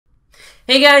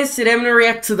Hey guys, today I'm going to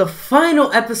react to the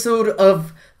final episode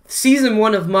of Season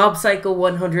 1 of Mob Psycho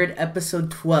 100, Episode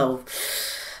 12.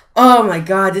 Oh my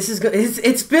god, this is good.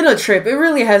 It's been a trip. It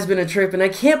really has been a trip, and I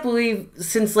can't believe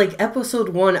since, like, Episode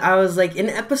 1, I was like,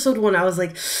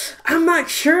 I'm not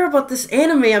sure about this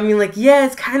anime. I mean, like, yeah,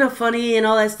 it's kind of funny and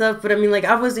all that stuff, but I mean, like,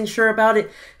 I wasn't sure about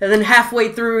it, and then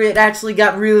halfway through, it actually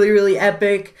got really, really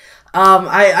epic.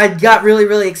 I got really,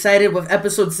 really excited with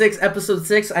episode 6. Episode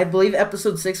 6, I believe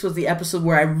episode 6 was the episode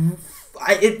where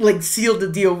it like sealed the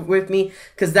deal with me,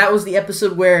 because that was the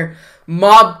episode where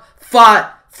Mob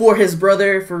fought for his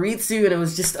brother, for Ritsu, and it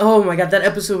was just, oh my god, that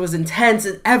episode was intense,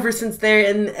 and ever since there,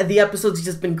 and the episode's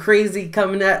just been crazy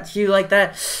coming at you like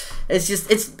that. It's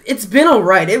just, it's been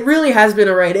alright. It really has been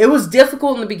alright. It was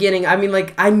difficult in the beginning. I mean,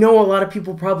 like, I know a lot of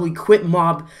people probably quit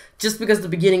Mob just because the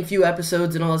beginning few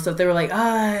episodes and all that stuff, they were like,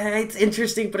 it's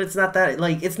interesting, but it's not that,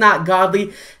 like, it's not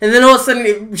godly. And then all of a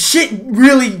sudden, shit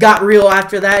really got real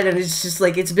after that, and it's just,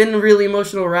 like, it's been a really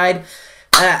emotional ride.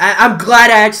 I'm glad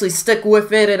I actually stuck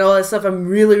with it and all that stuff. I'm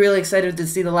really, really excited to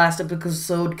see the last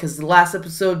episode, because the last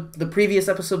episode, the previous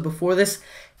episode before this,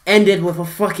 ended with a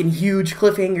fucking huge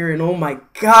cliffhanger, and oh my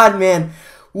god, man.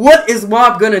 What is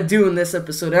Mob gonna do in this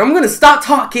episode? And I'm gonna stop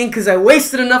talking because I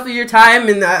wasted enough of your time,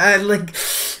 and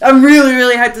I'm really,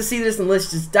 really hyped to see this, and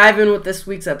let's just dive in with this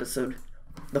week's episode.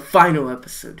 The final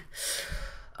episode.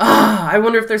 I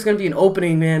wonder if there's gonna be an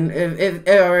opening, man.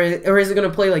 Or is it gonna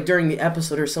play like during the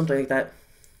episode or something like that?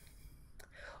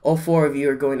 All 4 of you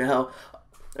are going to hell.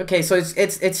 Okay, so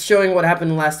it's showing what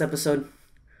happened in the last episode.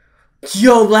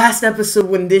 Yo, last episode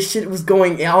when this shit was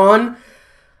going on,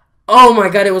 oh my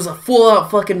god, it was a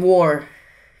full-out fucking war.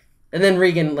 And then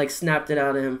Regan, like, snapped it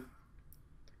out of him.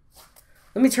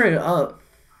 Let me turn it up.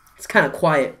 It's kind of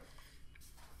quiet.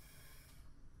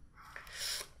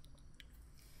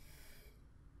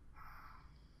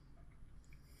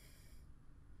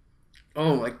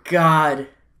 Oh my god.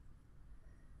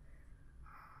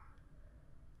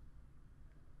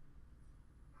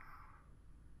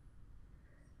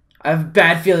 I have a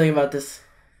bad feeling about this.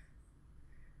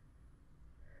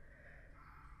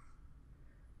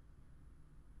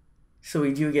 So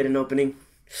we do get an opening.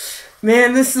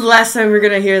 Man, this is the last time we're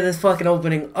gonna hear this fucking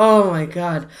opening. Oh my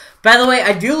god. By the way,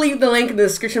 I do leave the link in the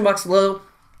description box below.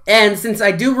 And since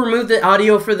I do remove the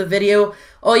audio for the video,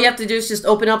 all you have to do is just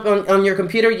open up on your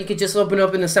computer. You could just open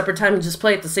up in a separate time and just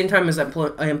play it at the same time as I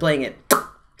am playing it.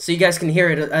 So you guys can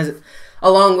hear it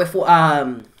along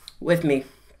with me.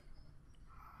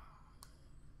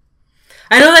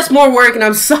 I know that's more work, and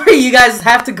I'm sorry you guys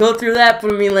have to go through that,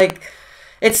 but I mean, like,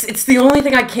 it's the only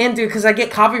thing I can do because I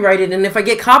get copyrighted, and if I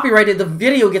get copyrighted, the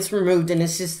video gets removed, and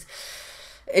it's just,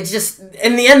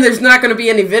 in the end, there's not going to be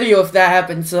any video if that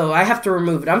happens, so I have to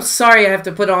remove it. I'm sorry I have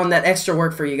to put on that extra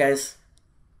work for you guys.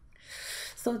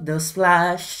 So the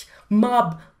splash,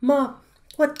 Mob,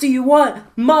 what do you want?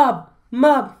 Mob,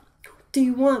 what do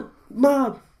you want?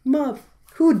 Mob,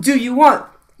 who do you want?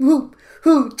 Who,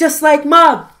 just like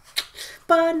Mob.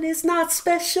 But it's not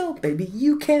special, baby.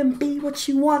 You can be what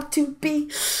you want to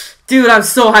be. Dude, I'm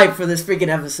so hyped for this freaking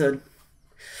episode.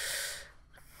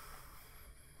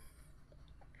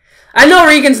 I know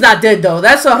Regan's not dead, though.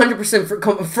 That's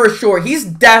 100% for sure. He's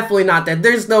definitely not dead.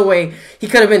 There's no way he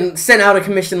could have been sent out of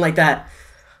commission like that.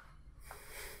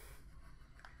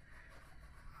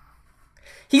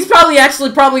 He's probably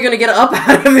going to get up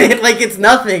out of it like it's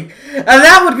nothing. And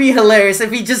that would be hilarious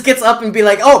if he just gets up and be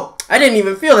like, oh, I didn't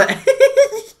even feel that.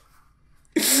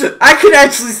 I could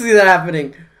actually see that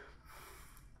happening.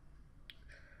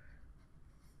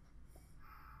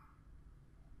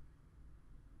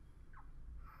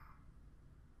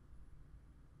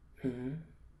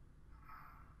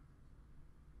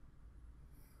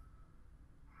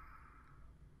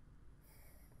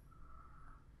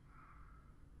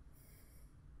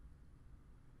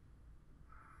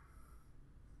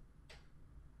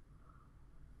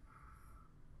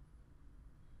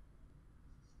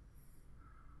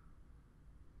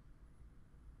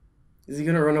 Is he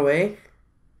gonna run away?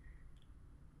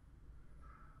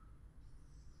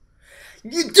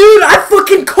 Dude, I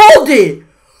fucking called it!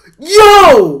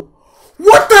 Yo!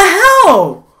 What the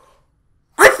hell?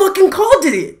 I fucking called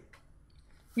it!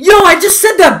 Yo, I just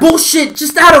said that bullshit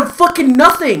just out of fucking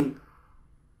nothing!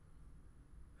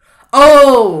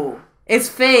 Oh! It's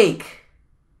fake.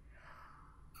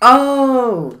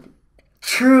 Oh!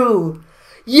 True.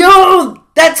 Yo!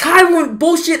 That time when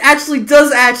bullshit actually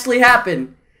does actually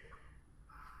happen.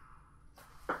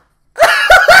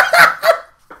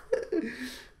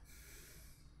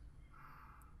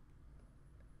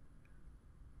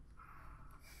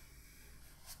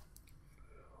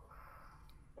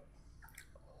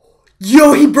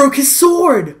 Yo, he broke his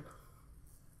sword!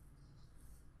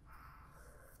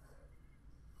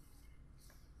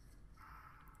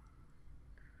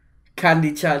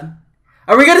 Candy-chan.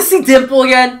 Are we gonna see Dimple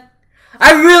again?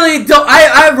 I really don't.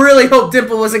 I really hope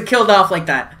Dimple wasn't killed off like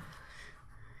that.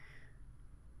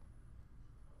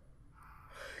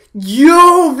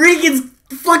 Yo, Regan's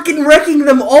fucking wrecking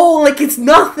them all like it's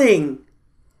nothing.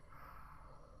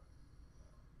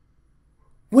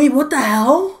 Wait, what the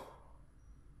hell?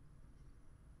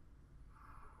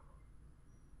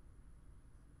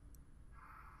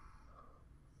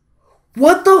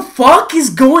 What the fuck is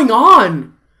going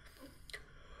on?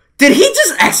 Did he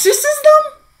just exorcise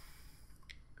them?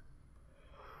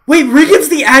 Wait, Regan's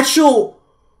the actual...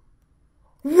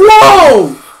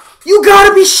 Whoa! You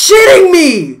gotta be shitting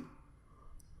me!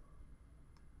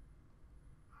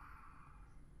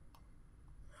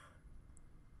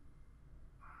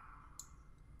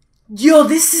 Yo,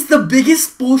 this is the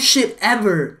biggest bullshit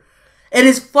ever. It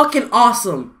is fucking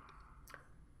awesome.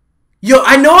 Yo,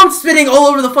 I know I'm spitting all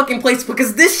over the fucking place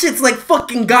because this shit's like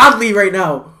fucking godly right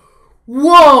now.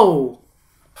 Whoa!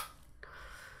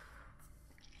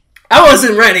 I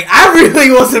wasn't ready. I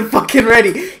really wasn't fucking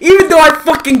ready. Even though I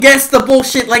fucking guessed the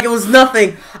bullshit like it was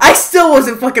nothing, I still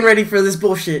wasn't fucking ready for this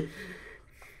bullshit.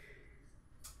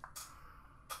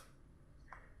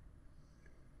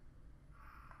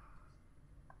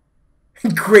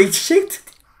 Great shit.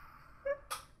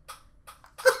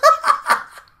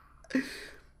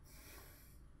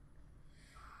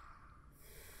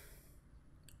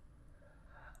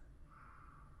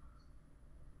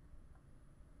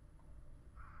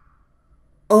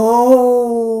 Oh.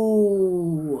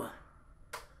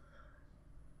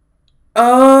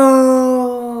 Oh.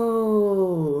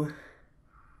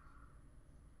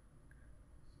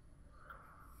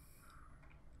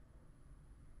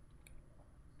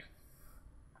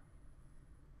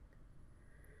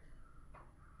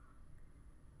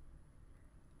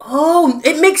 Oh,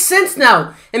 it makes sense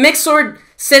now. It makes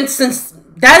sense since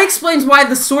that explains why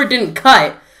the sword didn't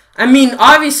cut. I mean,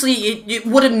 obviously it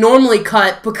would have normally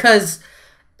cut because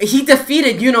he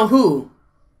defeated you know who.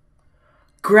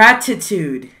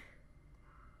 Gratitude.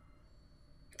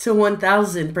 To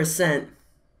 1000%.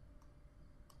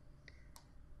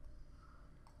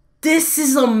 This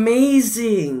is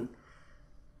amazing.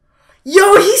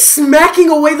 Yo, he's smacking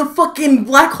away the fucking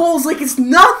black holes like it's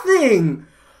nothing.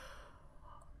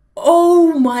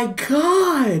 Oh my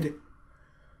god.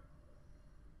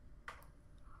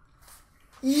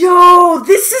 Yo,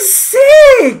 this is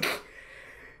sick.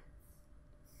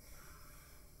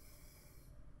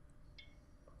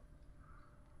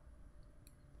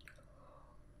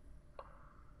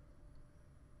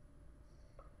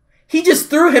 He just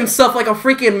threw himself like a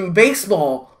freaking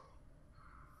baseball.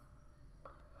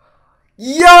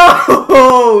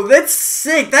 Yo, that's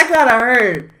sick. That gotta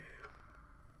hurt.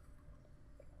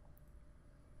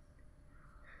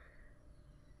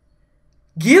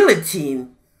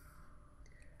 Guillotine.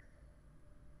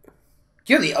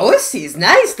 Yo, the OST is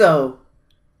nice though.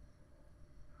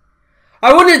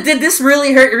 I wonder, did this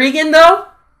really hurt Regan though?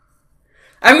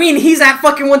 I mean, he's at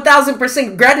fucking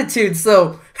 1000% gratitude,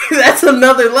 so that's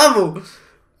another level.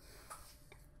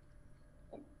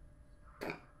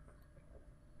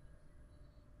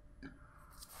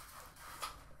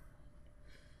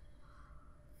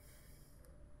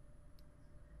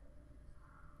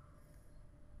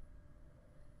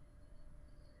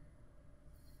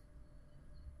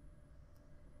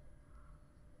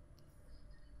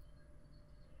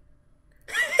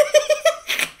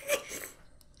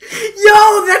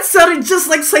 Yo, that sounded just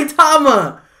like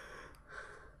Saitama.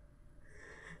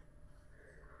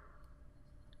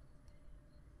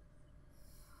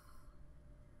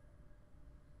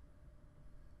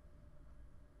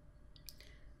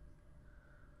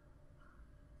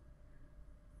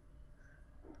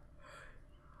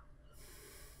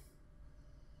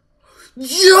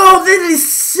 Yo, that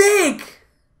is sick.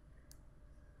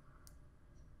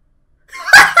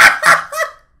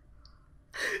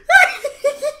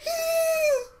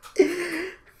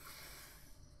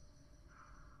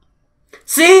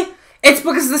 See? It's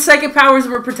because the psychic powers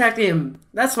were protecting him.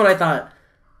 That's what I thought.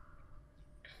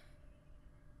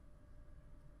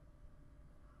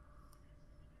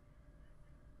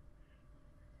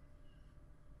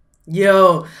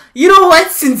 Yo, you know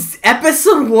what? Since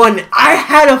episode 1, I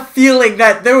had a feeling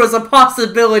that there was a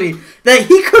possibility that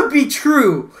he could be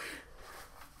true.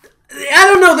 I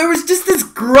don't know, there was just this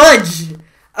grudge.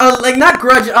 Like, not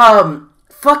grudge,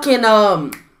 fucking,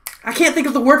 I can't think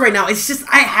of the word right now. It's just,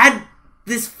 I had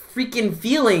this freaking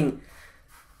feeling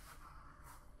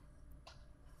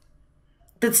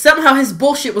that somehow his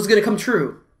bullshit was gonna come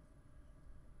true.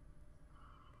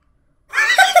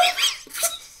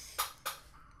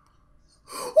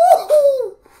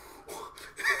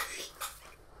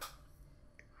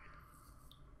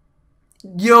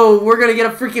 Yo, we're gonna get a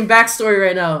freaking backstory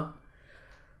right now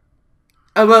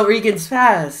about Regan's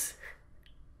past.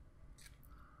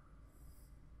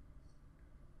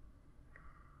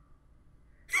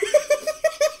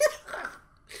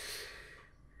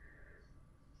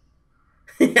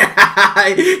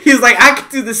 He's like, I could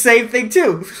do the same thing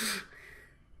too.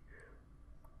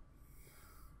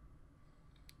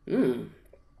 Mm.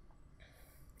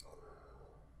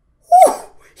 Whew,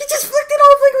 he just flicked it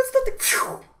off like it was nothing.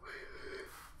 Phew.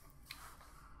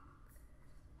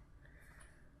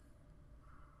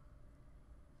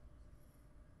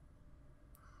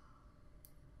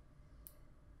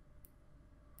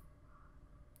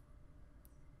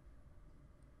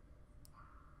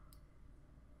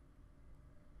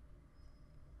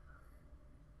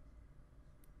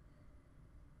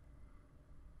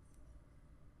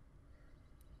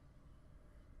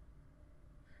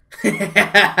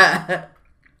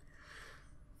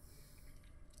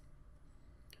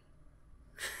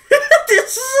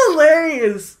 This is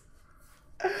hilarious.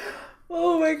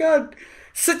 Oh my god.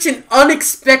 Such an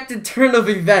unexpected turn of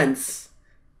events.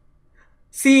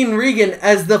 Seeing Regan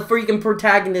as the freaking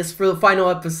protagonist for the final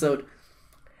episode.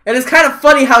 And it's kind of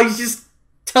funny how he's just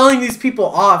telling these people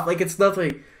off like it's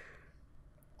nothing.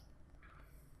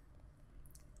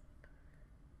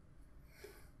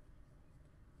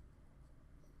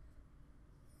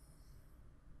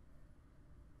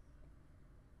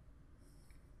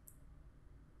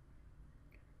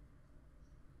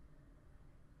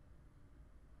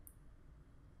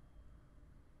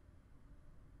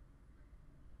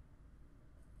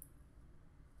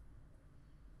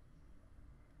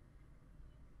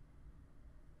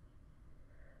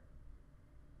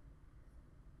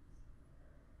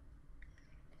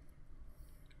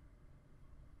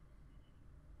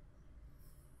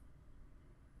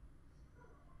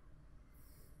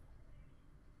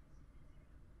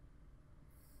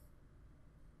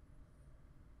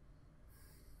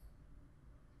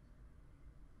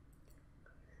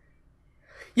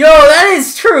 Yo, that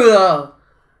is true though.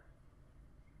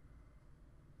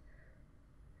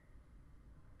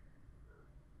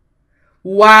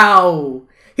 Wow.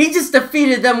 He just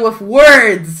defeated them with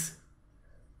words.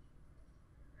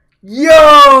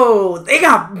 Yo, they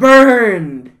got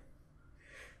burned.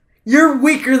 You're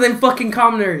weaker than fucking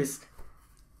commoners.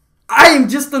 I am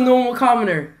just a normal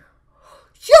commoner.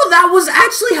 Yo, that was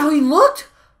actually how he looked?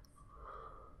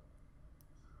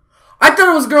 I thought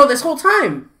it was a girl this whole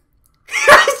time.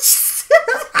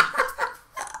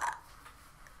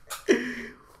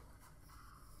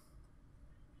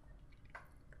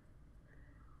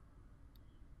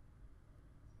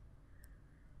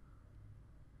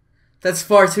 That's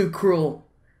far too cruel.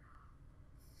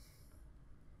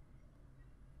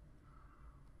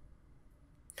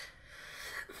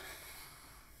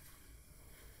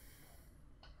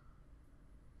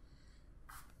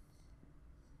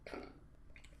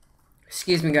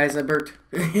 Excuse me, guys, I burped.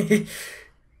 You're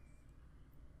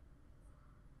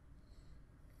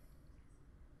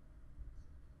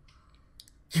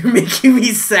making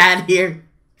me sad here.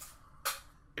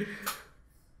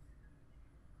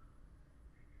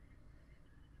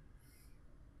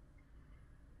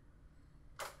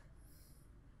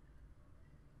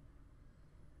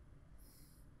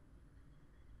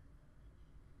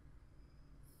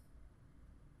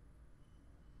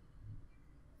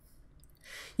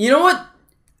 You know what?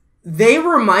 They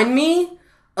remind me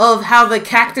of how the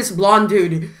cactus blonde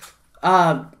dude,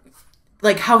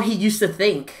 like how he used to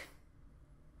think.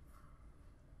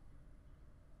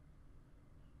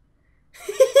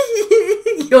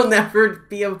 You'll never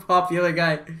be a popular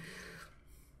guy.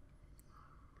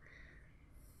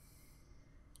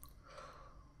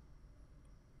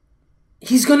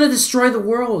 He's gonna destroy the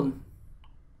world.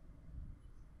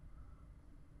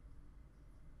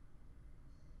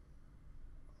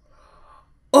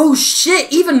 Oh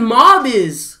shit, even Mob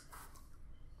is.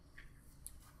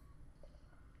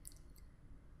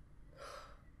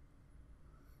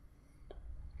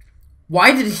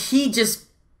 Why did he just...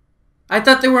 I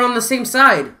thought they were on the same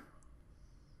side.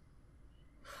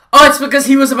 Oh, it's because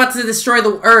he was about to destroy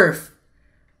the Earth.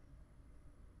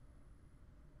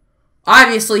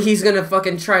 Obviously, he's gonna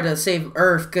fucking try to save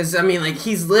Earth, because, I mean, like,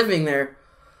 he's living there.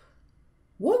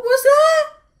 What was that?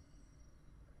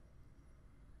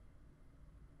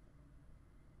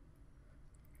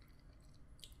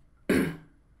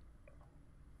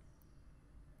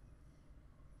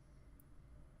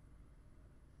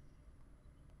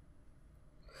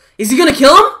 Is he gonna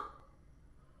kill him?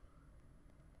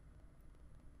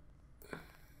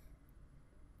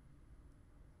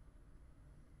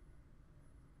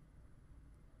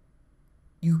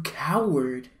 You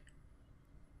coward.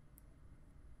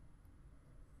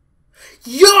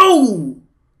 Yo!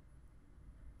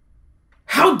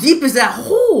 How deep is that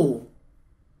hole?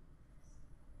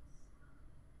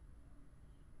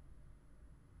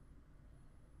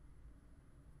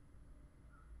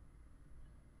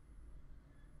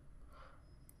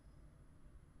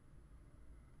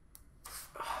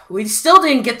 We still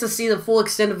didn't get to see the full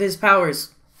extent of his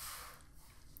powers.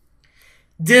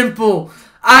 Dimple.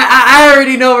 I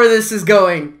already know where this is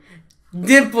going.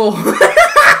 Dimple.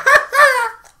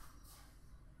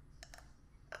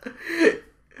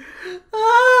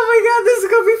 Oh my god, this is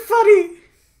gonna be funny.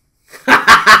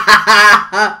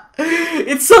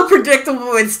 It's so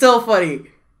predictable, it's still funny.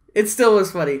 It still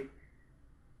was funny.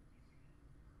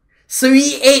 So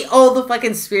he ate all the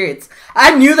fucking spirits.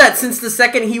 I knew that since the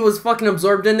second he was fucking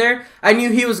absorbed in there. I knew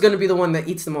he was gonna be the one that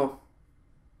eats them all.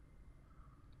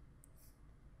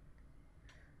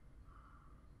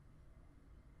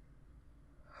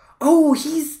 Oh,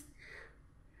 he's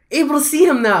able to see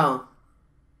him now.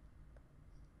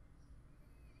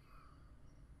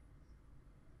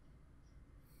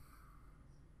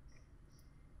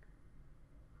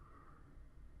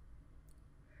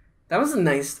 That was a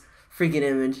nice freaking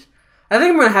image. I think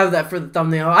I'm going to have that for the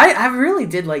thumbnail. I really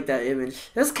did like that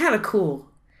image. That's kind of cool.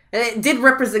 And it did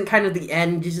represent kind of the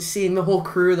end. Just seeing the whole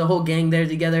crew, the whole gang there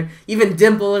together. Even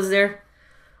Dimple is there.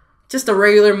 Just a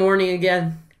regular morning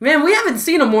again. Man, we haven't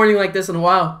seen a morning like this in a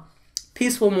while.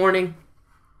 Peaceful morning.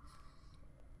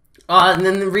 And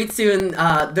then Ritsu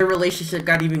and their relationship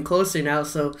got even closer now.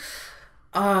 So,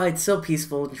 it's so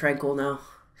peaceful and tranquil now.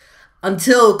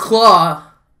 Until Claw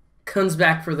comes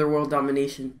back for their world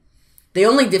domination. They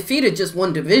only defeated just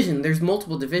one division. There's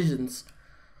multiple divisions.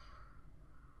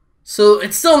 So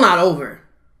it's still not over.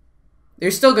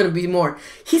 There's still gonna be more.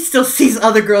 He still sees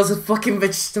other girls with fucking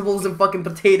vegetables and fucking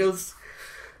potatoes.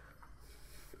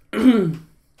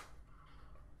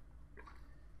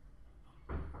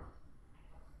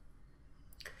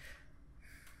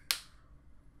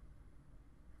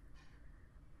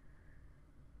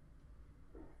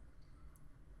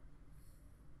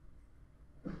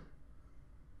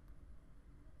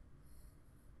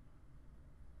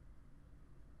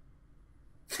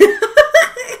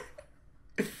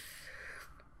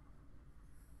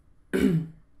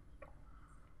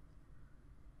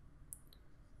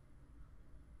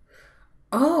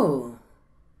 Oh,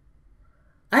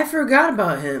 I forgot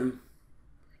about him.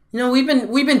 You know, we've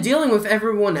been dealing with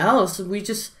everyone else.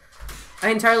 I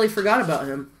entirely forgot about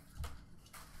him.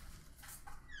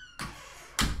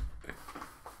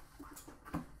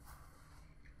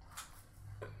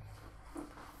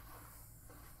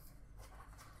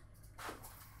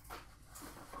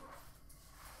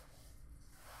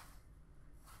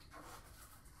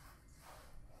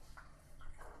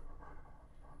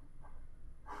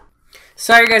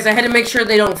 Sorry guys, I had to make sure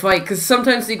they don't fight, because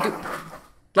sometimes they do...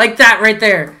 Like that right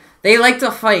there. They like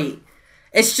to fight.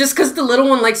 It's just because the little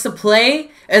one likes to play,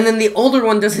 and then the older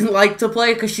one doesn't like to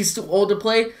play because she's too old to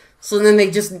play, so then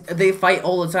they fight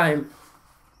all the time.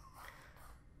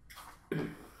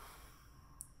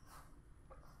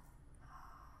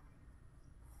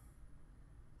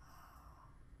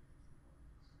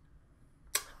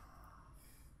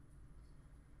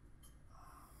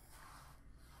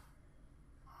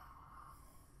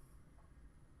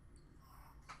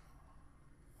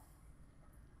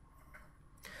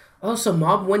 Oh, so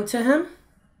Mob went to him?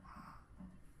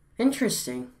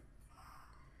 Interesting.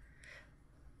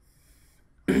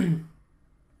 We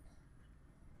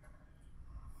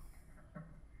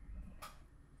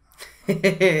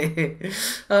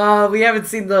haven't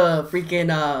seen the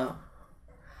freaking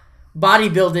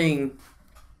bodybuilding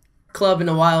club in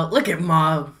a while. Look at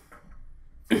Mob.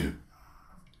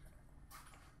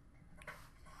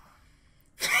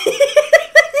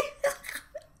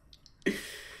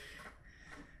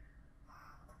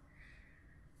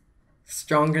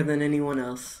 Stronger than anyone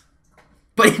else.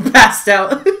 But he passed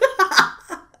out.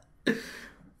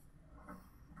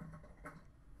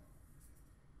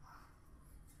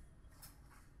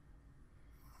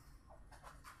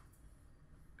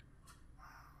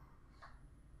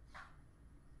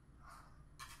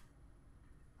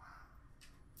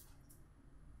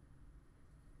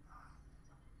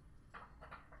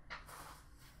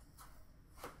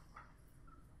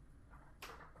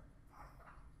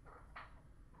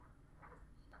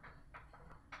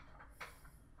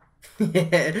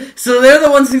 Yeah. So they're the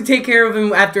ones who take care of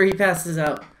him after he passes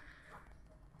out.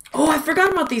 Oh, I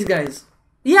forgot about these guys.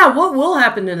 Yeah, what will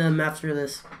happen to them after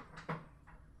this?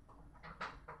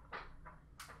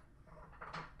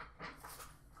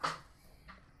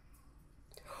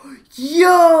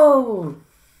 Yo!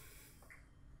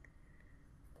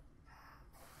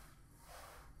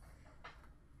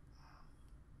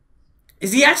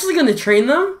 Is he actually gonna train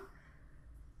them?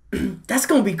 That's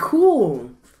gonna be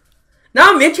cool.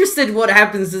 Now I'm interested what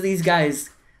happens to these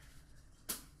guys.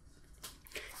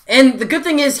 And the good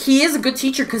thing is, he is a good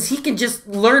teacher because he can just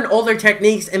learn all their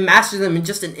techniques and master them in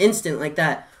just an instant like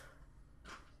that.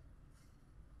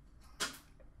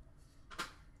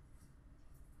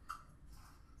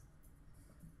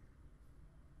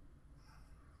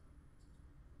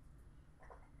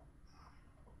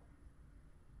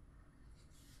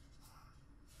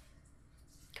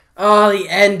 Oh, the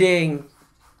ending.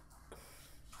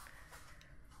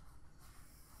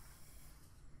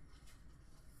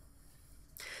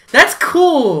 That's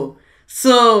cool.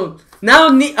 So now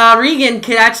Regan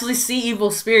can actually see evil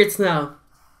spirits now.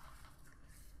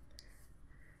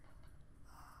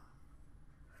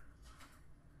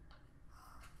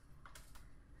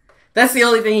 That's the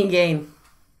only thing he gained.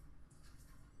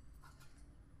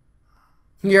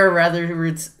 You're rather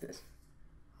roots.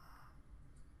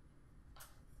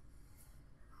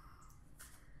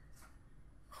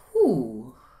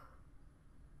 Ooh.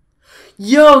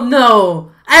 Yo,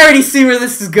 no. I already see where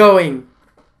this is going.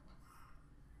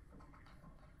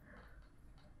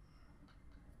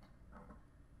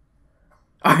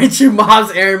 Aren't you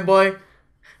mom's errand boy?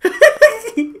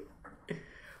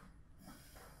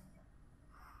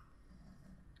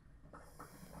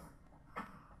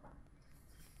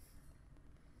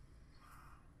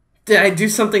 Did I do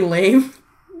something lame?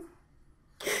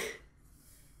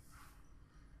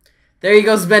 There he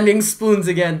goes, bending spoons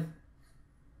again.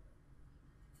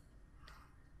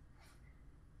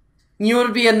 You want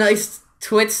to be a nice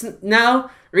twitch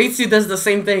now? Ritsu does the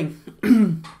same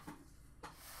thing.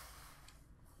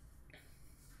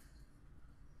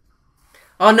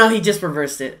 Oh no, he just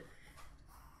reversed it.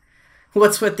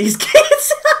 What's with these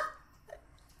kids?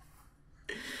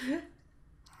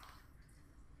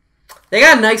 They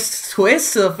got a nice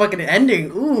twist to the fucking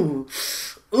ending. Ooh.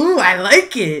 Ooh, I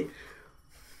like it.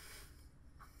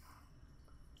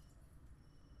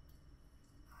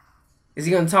 Is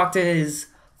he gonna talk to his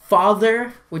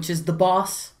father, which is the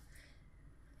boss?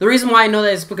 The reason why I know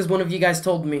that is because one of you guys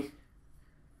told me.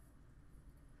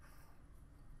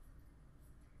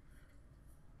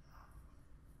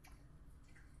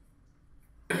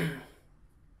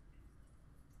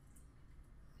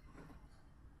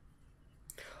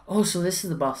 Oh, so this is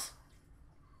the boss.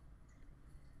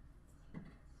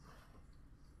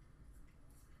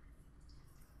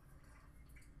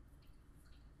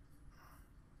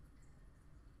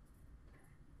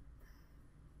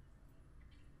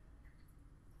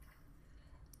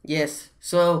 Yes,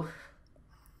 so...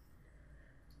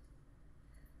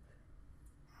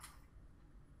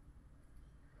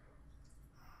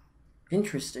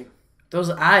 Interesting. Those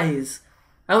eyes.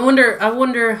 I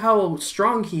wonder how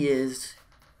strong he is.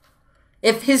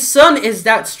 If his son is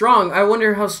that strong, I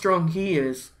wonder how strong he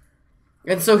is.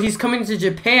 And so he's coming to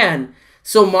Japan.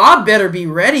 So Mob better be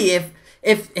ready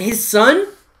if his son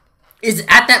is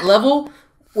at that level,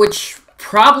 which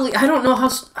probably, I don't know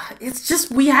how, it's just,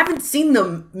 we haven't seen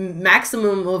the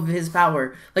maximum of his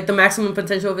power. Like the maximum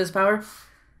potential of his power.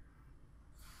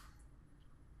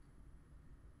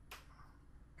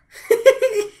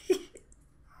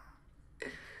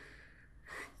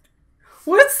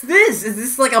 What's this? Is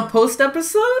this like a post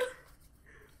episode?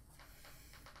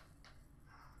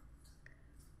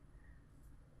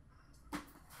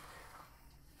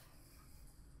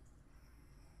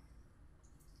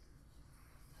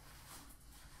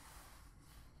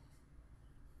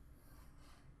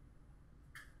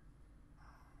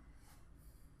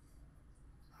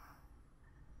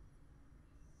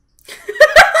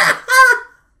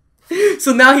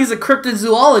 So now he's a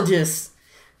cryptozoologist.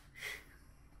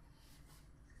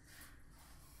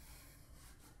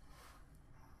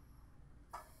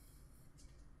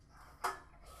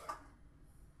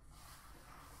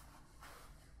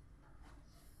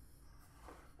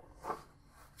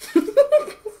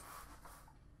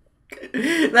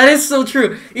 That is so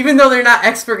true. Even though they're not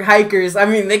expert hikers, I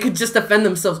mean, they could just defend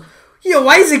themselves. Yo,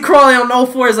 why is he crawling on all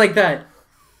fours like that?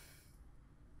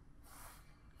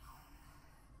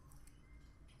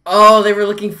 Oh, they were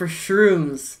looking for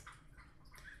shrooms.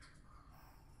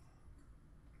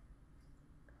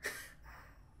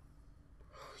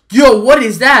 Yo, what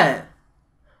is that?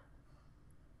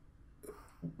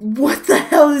 What the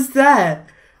hell is that?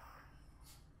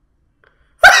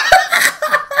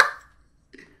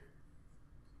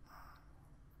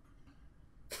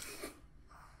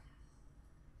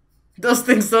 Those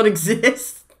things don't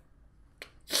exist.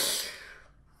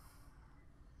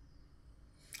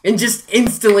 And just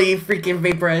instantly freaking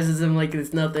vaporizes him like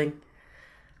it's nothing.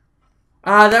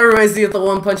 That reminds me of the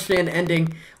One Punch Man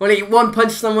ending. When he one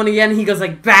punched someone again, he goes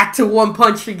like back to One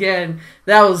Punch again.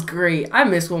 That was great. I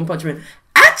miss One Punch Man.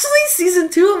 Actually, season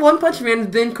 2 of One Punch Man has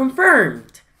been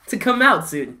confirmed to come out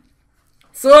soon.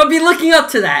 So I'll be looking up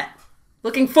to that.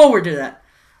 Looking forward to that.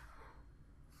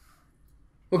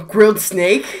 With grilled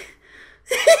snake?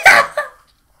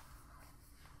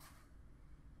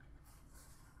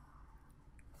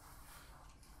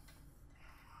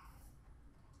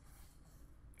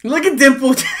 Look at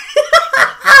Dimple.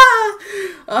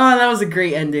 Oh, that was a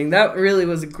great ending. That really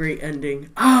was a great ending.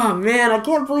 Oh, man, I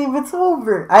can't believe it's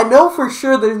over. I know for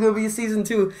sure there's going to be a season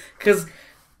 2 because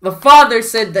the father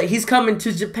said that he's coming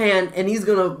to Japan and he's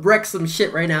going to wreck some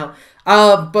shit right now.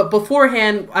 But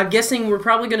beforehand, I'm guessing we're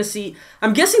probably going to see...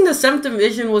 I'm guessing the 7th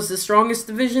division was the strongest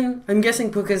division. I'm guessing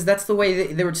because that's the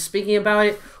way they were speaking about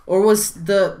it. Or was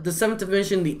the 7th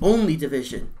division the only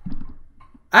division?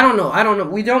 I don't know.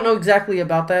 We don't know exactly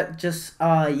about that just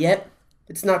yet.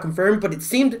 It's not confirmed, but it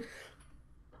seemed...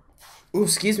 Oh,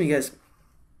 excuse me, guys.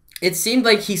 It seemed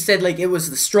like he said like it was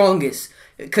the strongest.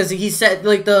 Because he said,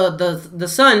 like, the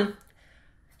son,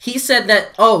 he said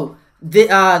that, oh,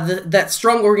 the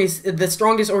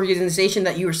strongest organization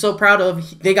that you were so proud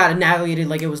of, they got annihilated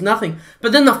like it was nothing.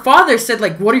 But then the father said,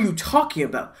 like, what are you talking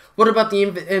about? What about the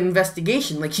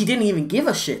investigation? Like, he didn't even give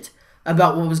a shit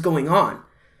about what was going on.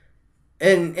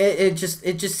 And it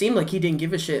just seemed like he didn't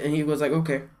give a shit, and he was like,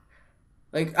 okay.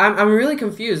 Like, I'm really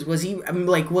confused. Was he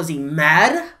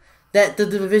mad that the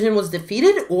division was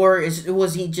defeated, or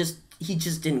was he just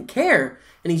didn't care,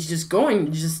 and he's just going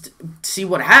to just see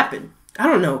what happened? I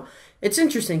don't know. It's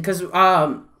interesting, because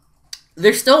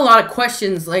there's still a lot of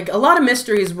questions, like, a lot of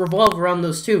mysteries revolve around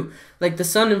those two. Like, the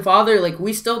son and father, like,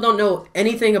 we still don't know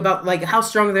anything about, like, how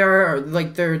strong they are, or,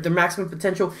 like, their maximum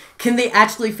potential. Can they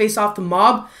actually face off the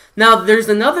mob? Now, there's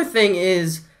another thing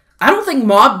is, I don't think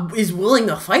mob is willing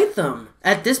to fight them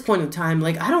at this point in time.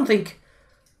 Like, I don't think...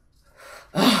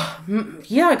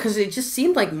 yeah, because it just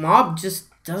seemed like mob just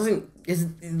is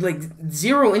like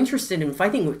zero interested in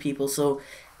fighting with people. So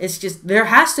it's just, there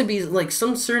has to be like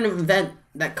some certain event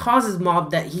that causes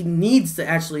mob that he needs to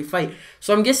actually fight.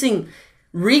 So I'm guessing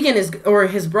Regan or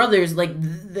his brothers, like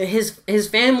his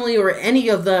family or any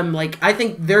of them, like I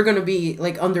think they're gonna be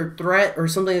like under threat or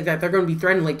something like that. They're gonna be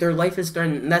threatened, like their life is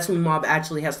threatened, and that's when mob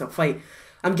actually has to fight.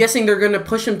 I'm guessing they're going to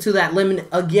push him to that limit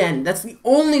again. That's the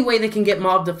only way they can get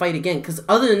Mob to fight again. Because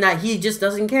other than that, he just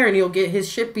doesn't care. And he'll get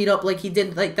his shit beat up like he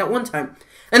did like that one time.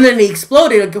 And then he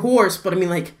exploded like a horse. But I mean,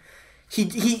 like,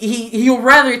 he'll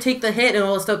rather take the hit and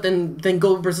all that stuff than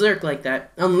go berserk like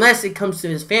that. Unless it comes to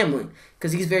his family.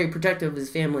 Because he's very protective of his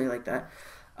family like that.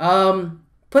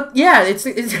 But yeah,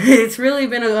 it's really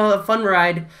been a fun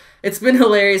ride. It's been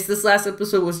hilarious. This last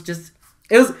episode was just...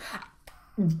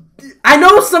 I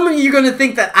know some of you are going to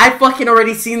think that I fucking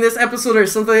already seen this episode or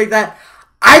something like that.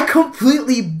 I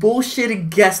completely bullshitted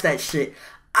guessed that shit.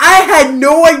 I had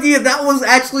no idea that was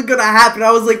actually going to happen.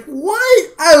 I was like,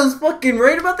 what? I was fucking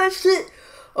right about that shit.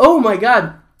 Oh my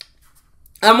god.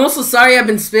 I'm also sorry I've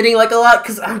been spitting like a lot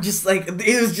because I'm just like,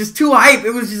 it was just too hype.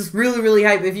 It was just really, really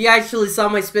hype. If you actually saw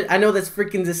my spit, I know that's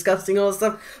freaking disgusting, all that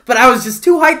stuff. But I was just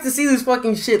too hyped to see this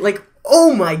fucking shit. Like,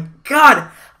 oh my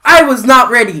god. I was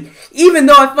not ready. Even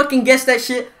though I fucking guessed that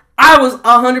shit, I was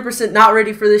 100% not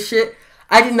ready for this shit.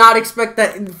 I did not expect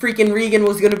that freaking Regan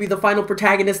was going to be the final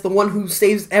protagonist, the one who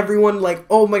saves everyone. Like,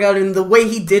 oh my god, and the way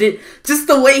he did it, just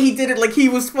the way he did it, like he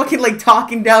was fucking like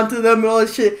talking down to them and all that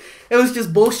shit. It was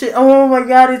just bullshit. Oh my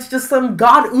god, it's just some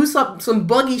god Usopp, some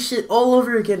buggy shit all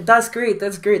over again. That's great,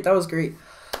 that's great, that was great.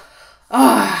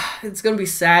 It's gonna be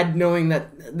sad knowing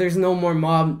that there's no more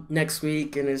Mob next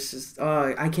week, and it's just,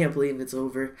 I can't believe it's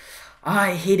over.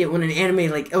 I hate it when an anime,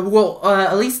 like,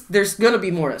 at least there's gonna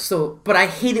be more, so, but I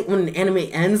hate it when an anime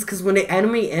ends, because when the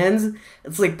anime ends,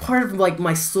 it's like part of, like,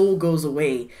 my soul goes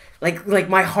away. Like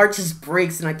my heart just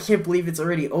breaks, and I can't believe it's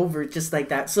already over, just like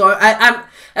that. So, I'm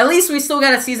at least we still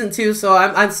got a season 2, so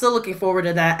I'm still looking forward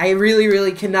to that. I really,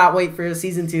 really cannot wait for a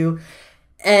season 2.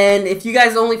 And if you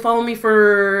guys only follow me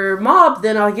for Mob,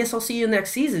 then I guess I'll see you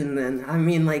next season then. I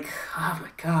mean, like, oh my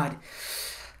god.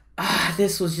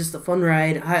 This was just a fun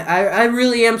ride. I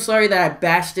really am sorry that I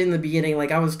bashed in the beginning.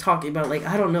 Like, I was talking about, like,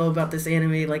 I don't know about this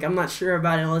anime. Like, I'm not sure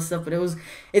about it and all this stuff. But it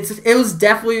was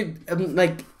definitely,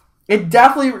 like, it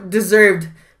definitely deserved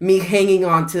me hanging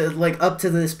on to, like, up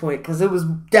to this point. Because it was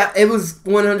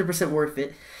 100% worth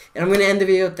it. And I'm going to end the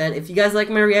video with that. If you guys like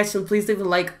my reaction, please leave a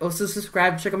like. Also,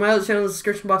 subscribe. Check out my other channel in the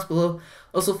description box below.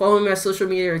 Also, follow me on my social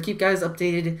media or keep guys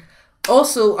updated.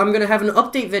 Also, I'm going to have an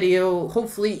update video,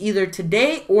 hopefully either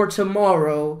today or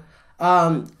tomorrow,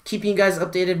 Keeping you guys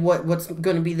updated what's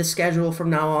going to be the schedule from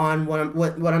now on,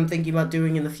 what I'm thinking about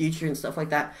doing in the future and stuff like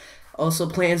that. Also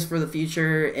plans for the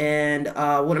future and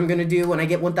what I'm gonna do when I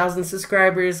get 1,000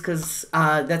 subscribers, because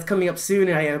that's coming up soon,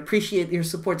 and I appreciate your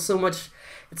support so much.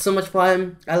 It's so much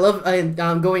fun. I love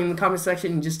going in the comment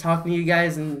section and just talking to you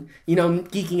guys and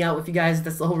geeking out with you guys.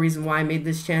 That's the whole reason why I made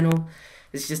this channel.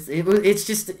 It's just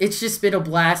been a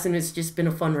blast, and it's just been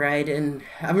a fun ride, and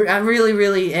I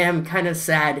really am kind of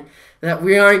sad that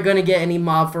we aren't gonna get any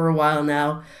mob for a while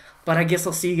now. But I guess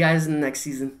I'll see you guys in the next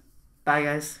season. Bye,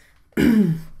 guys.